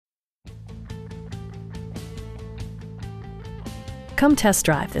Come test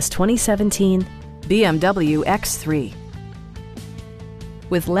drive this 2017 BMW X3.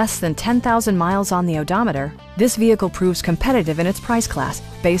 With less than 10,000 miles on the odometer, this vehicle proves competitive in its price class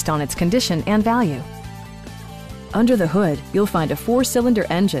based on its condition and value. Under the hood, you'll find a 4-cylinder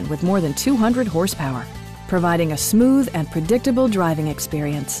engine with more than 200 horsepower, providing a smooth and predictable driving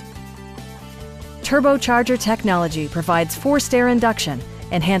experience. Turbocharger technology provides forced air induction,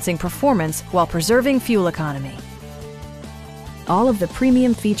 enhancing performance while preserving fuel economy. All of the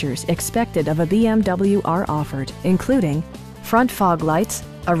premium features expected of a BMW are offered, including front fog lights,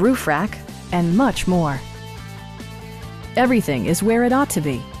 a roof rack, and much more. Everything is where it ought to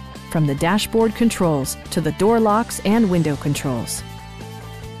be, from the dashboard controls to the door locks and window controls.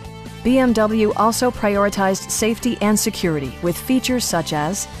 BMW also prioritized safety and security with features such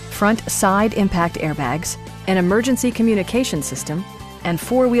as front side impact airbags, an emergency communication system, and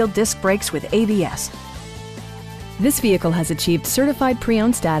 4-wheel disc brakes with ABS. This vehicle has achieved certified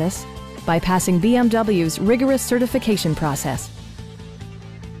pre-owned status by passing BMW's rigorous certification process.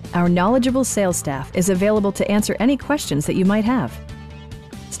 Our knowledgeable sales staff is available to answer any questions that you might have.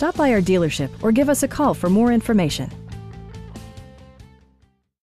 Stop by our dealership or give us a call for more information.